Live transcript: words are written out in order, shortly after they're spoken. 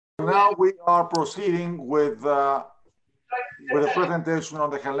Now we are proceeding with a presentation on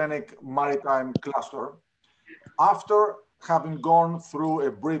the Hellenic Maritime Cluster. After having gone through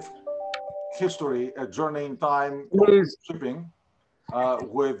a brief history, a journey in time of shipping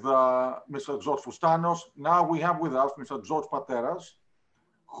with Mr. George Foustanos, now we have with us Mr. George Pateras,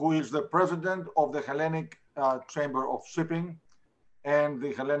 who is the president of the Hellenic Chamber of Shipping and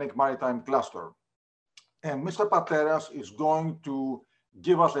the Hellenic Maritime Cluster. And Mr. Pateras is going to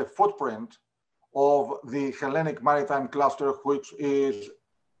give us a footprint of the Hellenic Maritime Cluster, which is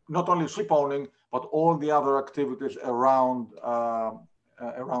not only ship owning, but all the other activities around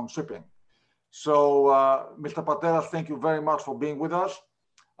shipping. So, Mr. Pateras, thank you very much for being with us.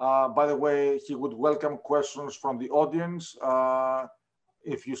 By the way, he would welcome questions from the audience.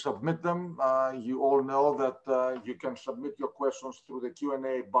 If you submit them, you all know that you can submit your questions through the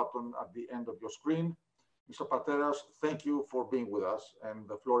Q&A button at the end of your screen. Mr. Pateras, thank you for being with us, and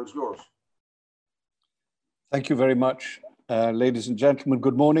the floor is yours. Thank you very much, ladies and gentlemen.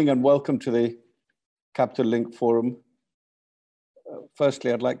 Good morning and welcome to the Capital Link Forum.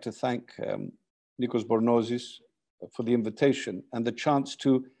 Firstly, I'd like to thank Nikos Bornozis for the invitation and the chance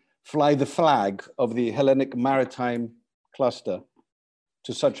to fly the flag of the Hellenic Maritime Cluster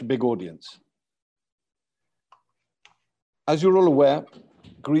to such a big audience. As you're all aware,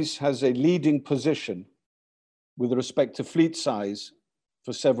 Greece has a leading position with respect to fleet size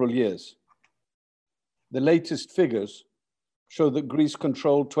for several years. The latest figures show that Greece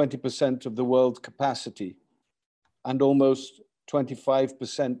controlled 20% of the world capacity and almost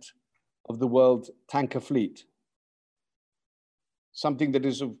 25% of the world tanker fleet. Something that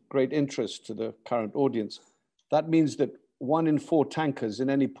is of great interest to the current audience. That means that 1 in 4 tankers in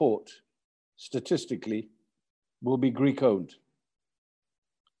any port, statistically, will be Greek-owned.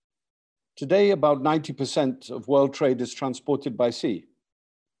 Today, about 90% of world trade is transported by sea.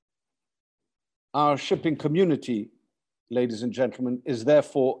 Our shipping community, ladies and gentlemen, is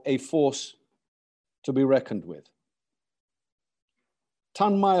therefore a force to be reckoned with.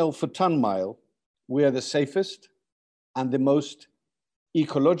 Ton mile for ton mile, we are the safest and the most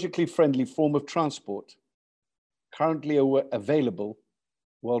ecologically friendly form of transport currently available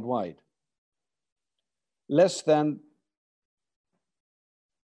worldwide. Less than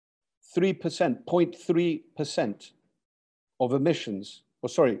 0.3% of emissions,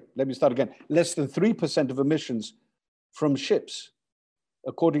 less than 3% of emissions from ships,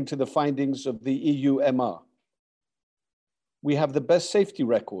 according to the findings of the EUMR. We have the best safety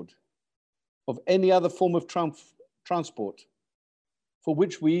record of any other form of transport, for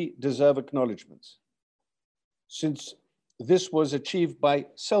which we deserve acknowledgements, since this was achieved by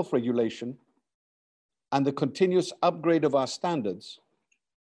self-regulation and the continuous upgrade of our standards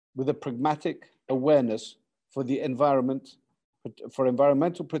with a pragmatic awareness for the environment, for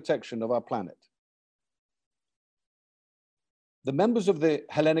environmental protection of our planet. The members of the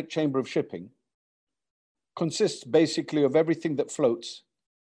Hellenic Chamber of Shipping consists basically of everything that floats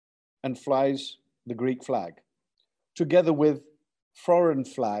and flies the Greek flag, together with foreign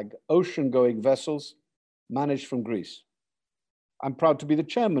flag ocean-going vessels managed from Greece. I'm proud to be the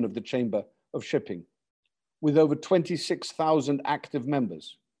chairman of the Chamber of Shipping, with over 26,000 active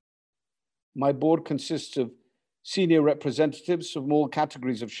members. My board consists of senior representatives from all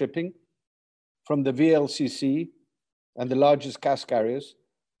categories of shipping, from the VLCC and the largest gas carriers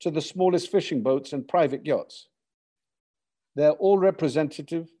to the smallest fishing boats and private yachts. They're all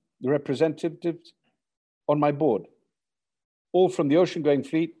representatives on my board, all from the ocean-going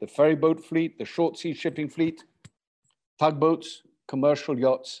fleet, the ferry boat fleet, the short sea shipping fleet, tugboats, commercial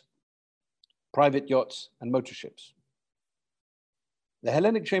yachts, private yachts, and motor ships. The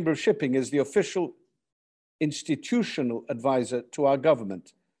Hellenic Chamber of Shipping is the official institutional advisor to our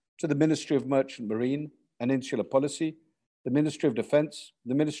government, to the Ministry of Merchant Marine and Insular Policy, the Ministry of Defense,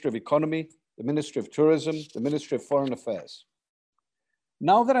 the Ministry of Economy, the Ministry of Tourism, the Ministry of Foreign Affairs.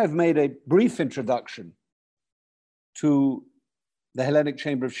 Now that I've made a brief introduction to the Hellenic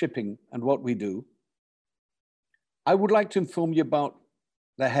Chamber of Shipping and what we do, I would like to inform you about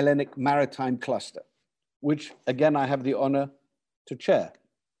the Hellenic Maritime Cluster, which again, I have the honor to chair.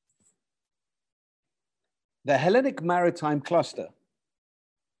 The Hellenic Maritime Cluster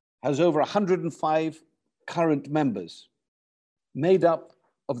has over 105 current members, made up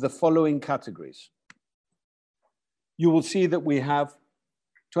of the following categories. You will see that we have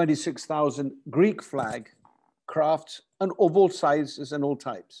 26,000 Greek flag crafts and of all sizes and all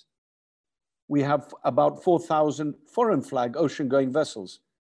types. We have about 4,000 foreign flag ocean-going vessels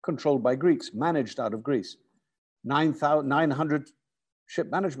controlled by Greeks, managed out of Greece, 900 ship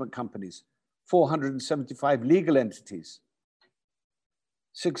management companies, 475 legal entities,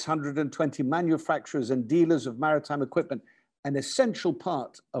 620 manufacturers and dealers of maritime equipment, an essential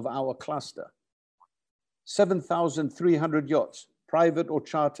part of our cluster. 7,300 yachts, private or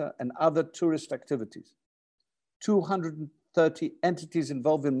charter, and other tourist activities. 230 entities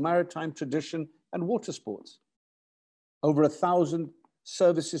involved in maritime tradition and water sports. Over 1,000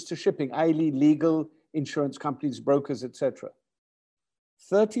 services to shipping, i.e. legal, insurance companies, brokers, etc.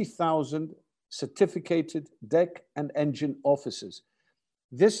 30,000 certificated deck and engine officers.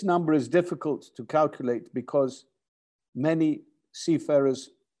 This number is difficult to calculate because many seafarers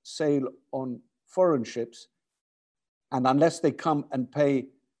sail on foreign ships, and unless they come and pay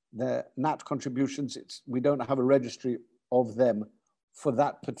their NAT contributions, we don't have a registry of them for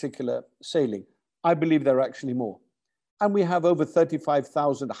that particular sailing. I believe there are actually more. And we have over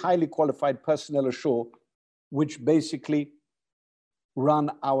 35,000 highly qualified personnel ashore, which basically run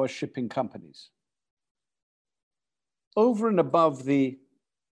our shipping companies. Over and above the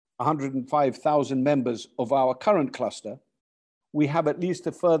 105,000 members of our current cluster, we have at least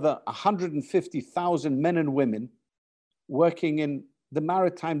a further 150,000 men and women working in the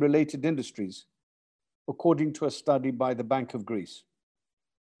maritime-related industries, according to a study by the Bank of Greece.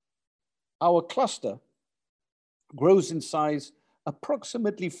 Our cluster grows in size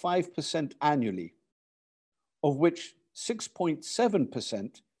approximately 5% annually, of which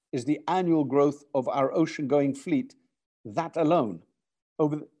 6.7% is the annual growth of our ocean-going fleet, that alone,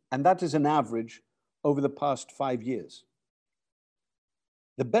 and that is an average over the past 5 years.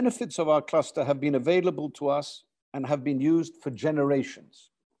 The benefits of our cluster have been available to us and have been used for generations.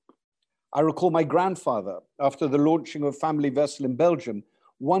 I recall my grandfather, after the launching of a family vessel in Belgium,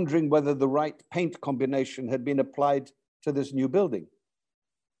 wondering whether the right paint combination had been applied to this new building.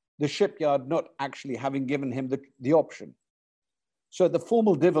 The shipyard not actually having given him the option. So at the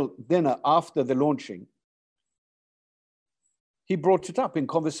formal dinner after the launching, he brought it up in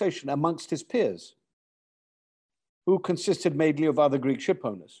conversation amongst his peers, who consisted mainly of other Greek ship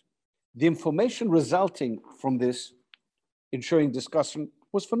owners. The information resulting from this ensuing discussion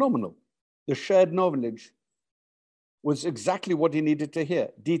was phenomenal. The shared knowledge was exactly what he needed to hear.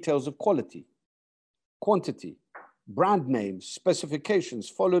 Details of quality, quantity, brand names, specifications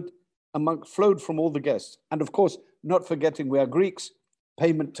flowed from all the guests. And of course, not forgetting we are Greeks,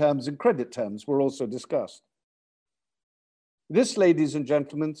 payment terms and credit terms were also discussed. This, ladies and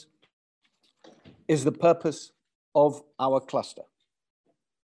gentlemen, is the purpose of our cluster.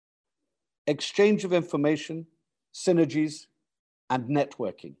 Exchange of information, synergies, and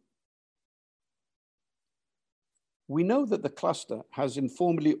networking. We know that the cluster has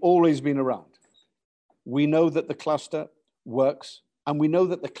informally always been around. We know that the cluster works, and we know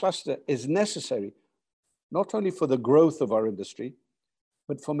that the cluster is necessary not only for the growth of our industry,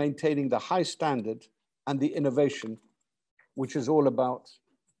 but for maintaining the high standard and the innovation, which is all about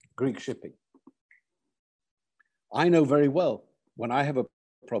Greek shipping. I know very well when I have a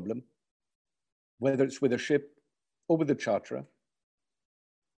problem, whether it's with a ship or with a charterer,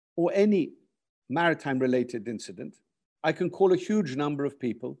 or any maritime-related incident, I can call a huge number of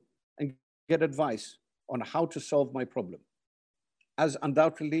people and get advice on how to solve my problem, as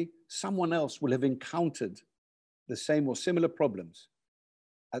undoubtedly someone else will have encountered the same or similar problems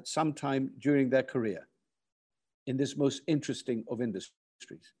at some time during their career in this most interesting of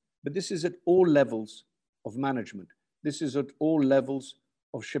industries. But this is at all levels of management. This is at all levels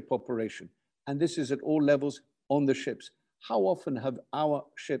of ship operation. And this is at all levels on the ships. How often have our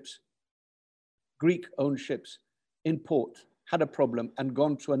ships, Greek-owned ships, in port had a problem and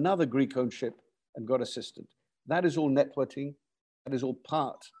gone to another Greek-owned ship and got assistance? That is all networking. That is all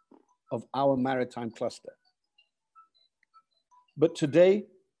part of our maritime cluster. But today,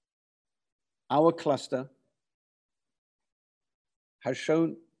 our cluster has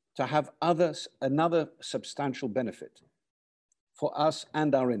shown to have another substantial benefit for us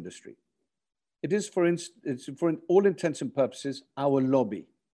and our industry. It is, for all intents and purposes, our lobby.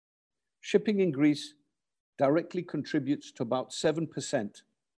 Shipping in Greece directly contributes to about 7%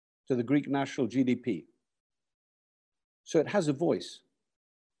 to the Greek national GDP. So it has a voice,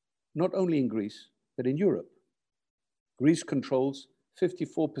 not only in Greece, but in Europe. Greece controls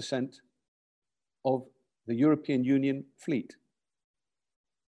 54% of the European Union fleet.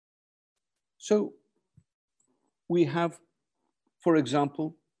 So we have, for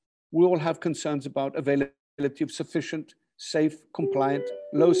example, we all have concerns about availability of sufficient, safe, compliant,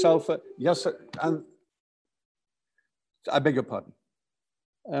 low sulfur, yes, and I beg your pardon.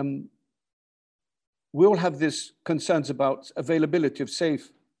 We all have these concerns about availability of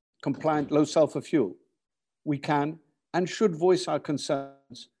safe, compliant, low sulfur fuel. We can and should voice our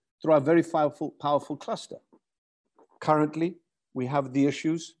concerns through our very powerful cluster. Currently, we have the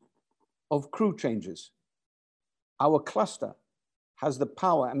issues of crew changes. Our cluster has the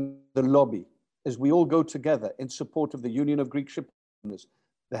power and the lobby as we all go together in support of the Union of Greek Shipowners,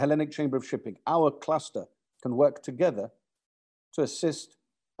 the Hellenic Chamber of Shipping. Our cluster can work together to assist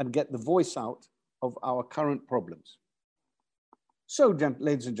and get the voice out of our current problems. So,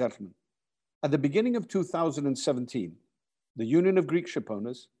 ladies and gentlemen, at the beginning of 2017, the Union of Greek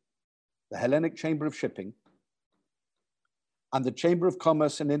Shipowners, the Hellenic Chamber of Shipping, and the Chamber of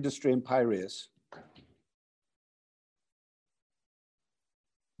Commerce and Industry in Piraeus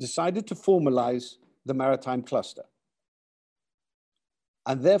decided to formalize the maritime cluster.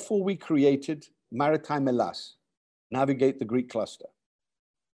 And therefore we created Maritime Hellas, Navigate the Greek Cluster.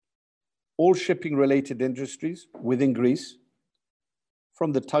 All shipping related industries within Greece,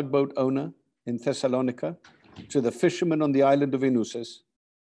 from the tugboat owner in Thessalonica to the fisherman on the island of Enousses,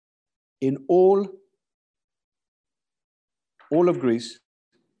 in all of Greece,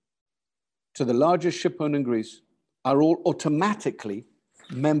 to the largest ship owner in Greece, are all automatically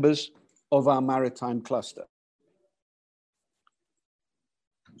members of our maritime cluster.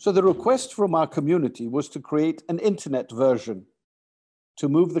 So the request from our community was to create an internet version to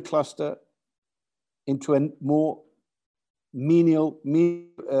move the cluster into a more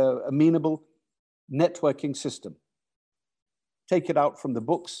amenable networking system. Take it out from the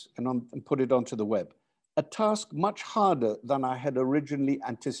books and put it onto the web. A task much harder than I had originally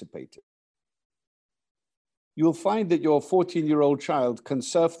anticipated. You'll find that your 14-year-old child can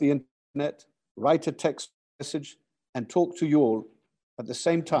surf the internet, write a text message, and talk to you all at the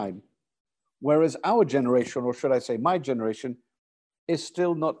same time, whereas our generation, or should I say my generation, is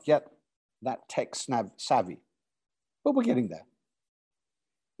still not yet that tech savvy. But we're getting there.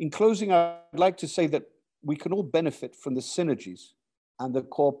 In closing, I'd like to say that we can all benefit from the synergies and the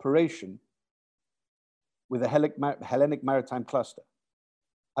cooperation with the Hellenic Maritime Cluster,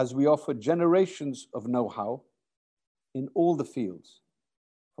 as we offer generations of know-how in all the fields,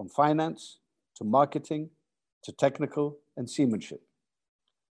 from finance to marketing to technical and seamanship.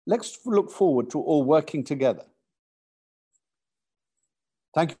 Let's look forward to all working together.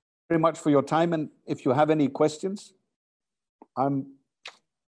 Thank you very much for your time, and if you have any questions, I'm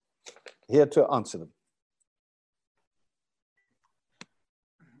here to answer them.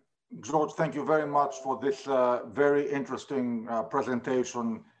 George, thank you very much for this very interesting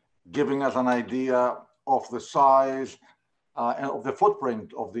presentation, giving us an idea of the size and of the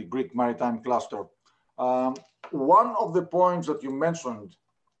footprint of the Greek Maritime Cluster. One of the points that you mentioned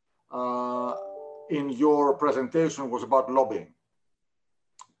in your presentation was about lobbying.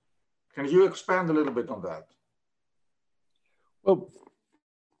 Can you expand a little bit on that? Well,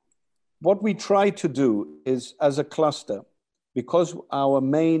 what we try to do is, as a cluster, because our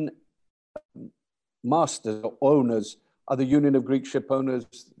main masters or owners are the Union of Greek Shipowners,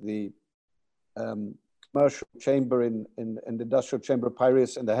 the Commercial Chamber and Industrial Chamber of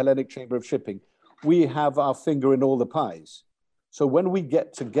Piraeus, and the Hellenic Chamber of Shipping, we have our finger in all the pies. So when we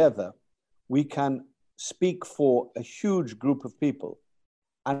get together, we can speak for a huge group of people,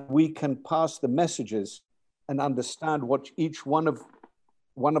 and we can pass the messages and understand what each one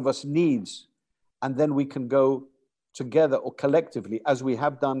of us needs, and then we can go together or collectively, as we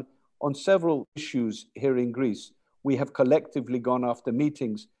have done on several issues here in Greece. We have collectively gone after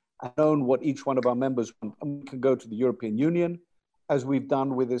meetings and known what each one of our members want. And we can go to the European Union, as we've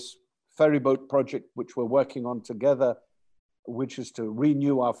done with this ferryboat project, which we're working on together, which is to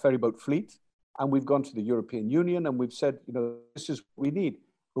renew our ferryboat fleet. And we've gone to the European Union and we've said, you know, this is what we need.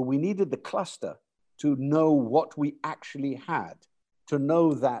 But we needed the cluster to know what we actually had, to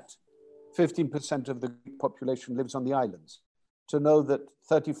know that 15% of the population lives on the islands, to know that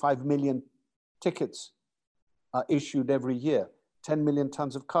 35 million tickets are issued every year, 10 million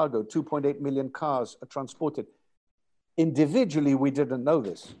tons of cargo, 2.8 million cars are transported. Individually, we didn't know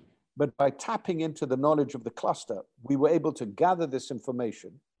this, but by tapping into the knowledge of the cluster, we were able to gather this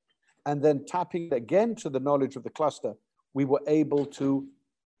information, and then tapping again to the knowledge of the cluster, we were able to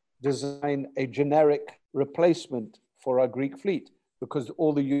design a generic replacement for our Greek fleet, because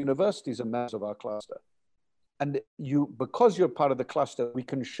all the universities are members of our cluster. And because you're part of the cluster, we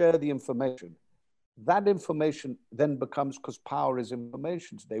can share the information. That information then becomes, because power is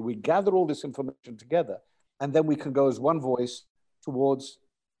information today, we gather all this information together, and then we can go as one voice towards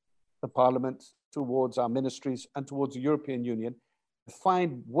the parliament, towards our ministries, and towards the European Union,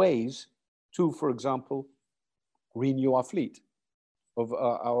 find ways to, for example, renew our fleet, of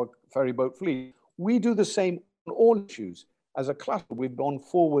our ferryboat fleet. We do the same on all issues. As a cluster, we've gone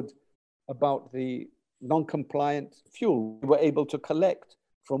forward about the non-compliant fuel. We were able to collect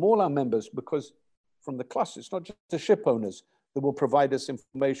from all our members, because from the cluster, it's not just the ship owners, that will provide us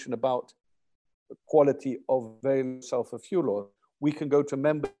information about the quality of very low sulfur fuel oil. We can go to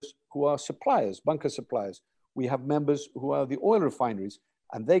members who are suppliers, bunker suppliers. We have members who are the oil refineries,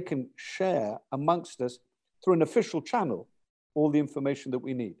 and they can share amongst us through an official channel all the information that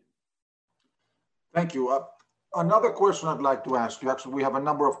we need. Thank you. Another question I'd like to ask you, actually, we have a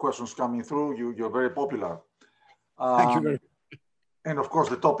number of questions coming through. You're very popular. Thank you very much. And of course,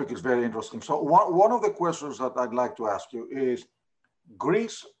 the topic is very interesting. So one of the questions that I'd like to ask you is,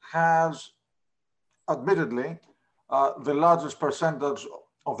 Greece has admittedly the largest percentage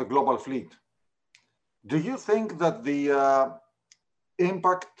of the global fleet. Do you think that the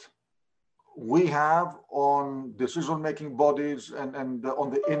impact we have on decision-making bodies and on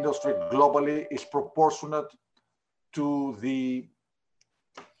the industry globally is proportionate to the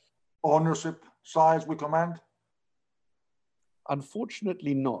ownership size we command?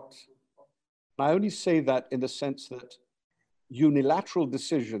 Unfortunately not. I only say that in the sense that unilateral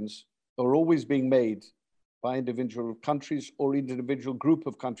decisions are always being made by individual countries or individual group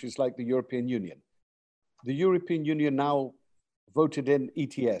of countries like the European Union. The European Union now voted in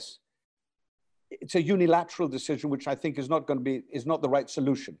ETS. It's a unilateral decision, which I think is not the right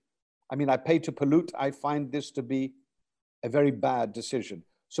solution. I mean, I pay to pollute. I find this to be a very bad decision.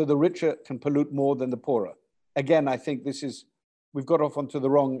 So the richer can pollute more than the poorer. Again, I think we've got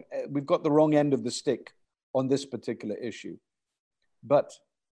the wrong end of the stick on this particular issue. But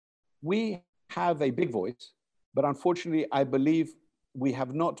we have a big voice, but unfortunately, I believe we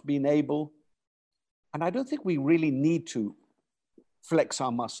have not been able, and I don't think we really need to flex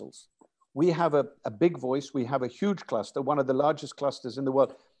our muscles. We have a big voice. We have a huge cluster, one of the largest clusters in the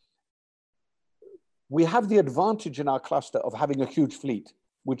world. We have the advantage in our cluster of having a huge fleet,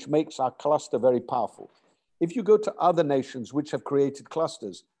 which makes our cluster very powerful. If you go to other nations which have created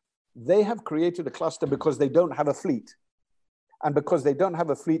clusters, they have created a cluster because they don't have a fleet. And because they don't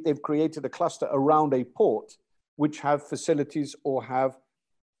have a fleet, they've created a cluster around a port which have facilities or have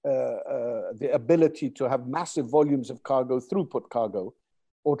the ability to have massive volumes of cargo, throughput cargo,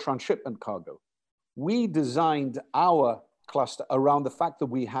 or transshipment cargo. We designed our cluster around the fact that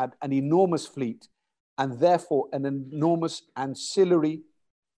we had an enormous fleet and therefore an enormous ancillary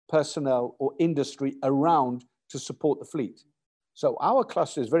personnel or industry around to support the fleet. So our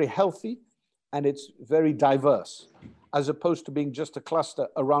cluster is very healthy and it's very diverse, as opposed to being just a cluster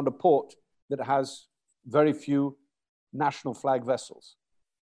around a port that has very few national flag vessels.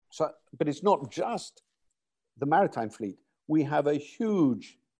 So, but it's not just the maritime fleet. We have a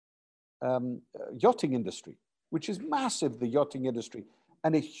huge yachting industry, which is massive, the yachting industry,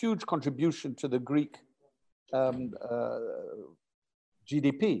 and a huge contribution to the Greek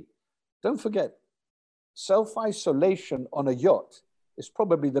GDP. Don't forget, self-isolation on a yacht is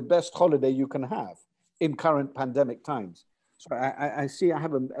probably the best holiday you can have in current pandemic times. So I see I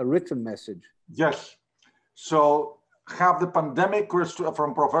have a written message. Yes. So have the pandemic,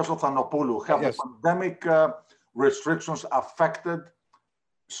 from Professor Thanopoulou, have the pandemic restrictions affected,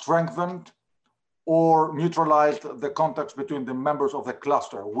 strengthened, or neutralized the contacts between the members of the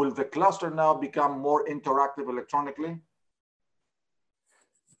cluster? Will the cluster now become more interactive electronically?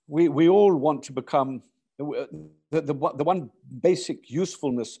 We all want to become, the one basic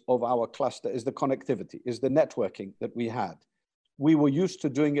usefulness of our cluster is the connectivity, is the networking that we had. We were used to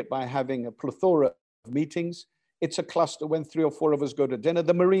doing it by having a plethora of meetings. It's a cluster when 3 or 4 of us go to dinner.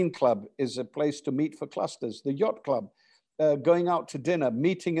 The Marine Club is a place to meet for clusters. The Yacht Club, going out to dinner,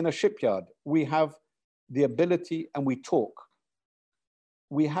 meeting in a shipyard. We have the ability and we talk.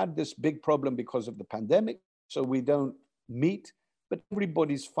 We had this big problem because of the pandemic, so we don't meet, but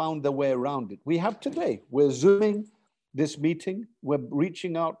everybody's found their way around it. We have today, we're Zooming this meeting. We're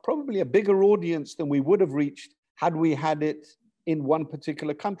reaching out, probably a bigger audience than we would have reached had we had it in one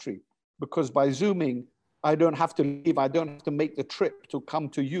particular country. Because by Zooming, I don't have to leave. I don't have to make the trip to come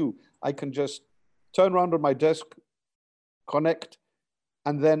to you. I can just turn around on my desk, connect,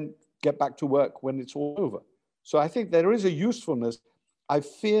 and then get back to work when it's all over. So I think there is a usefulness. I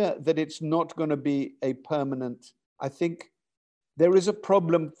fear that it's not going to be a permanent. I think there is a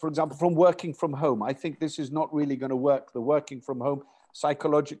problem, for example, from working from home. I think this is not really going to work, the working from home.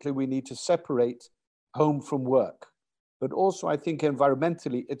 Psychologically, we need to separate home from work. But also, I think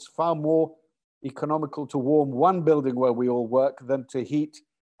environmentally, it's far more economical to warm one building where we all work than to heat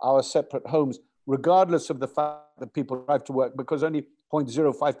our separate homes, regardless of the fact that people drive to work, because only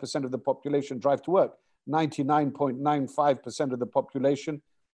 0.05% of the population drive to work. 99.95% of the population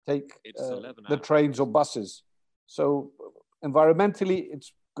take the trains or buses. So environmentally,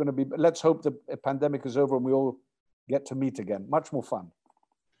 it's going to be, let's hope the pandemic is over and we all get to meet again. Much more fun.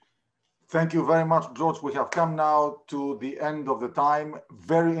 Thank you very much, George. We have come now to the end of the time.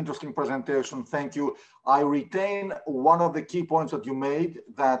 Very interesting presentation. Thank you. I retain one of the key points that you made,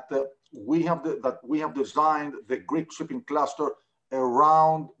 that we have designed the Greek shipping cluster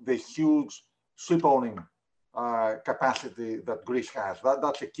around the huge ship owning capacity that Greece has.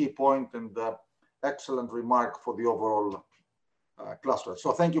 That's a key point and excellent remark for the overall cluster.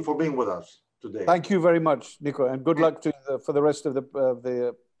 So thank you for being with us today. Thank you very much, Nico, and good luck to for the rest of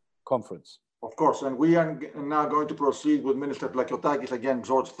the conference. Of course, and we are now going to proceed with Minister Plakiotakis. Again,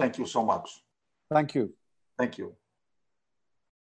 George, thank you so much. Thank you. Thank you.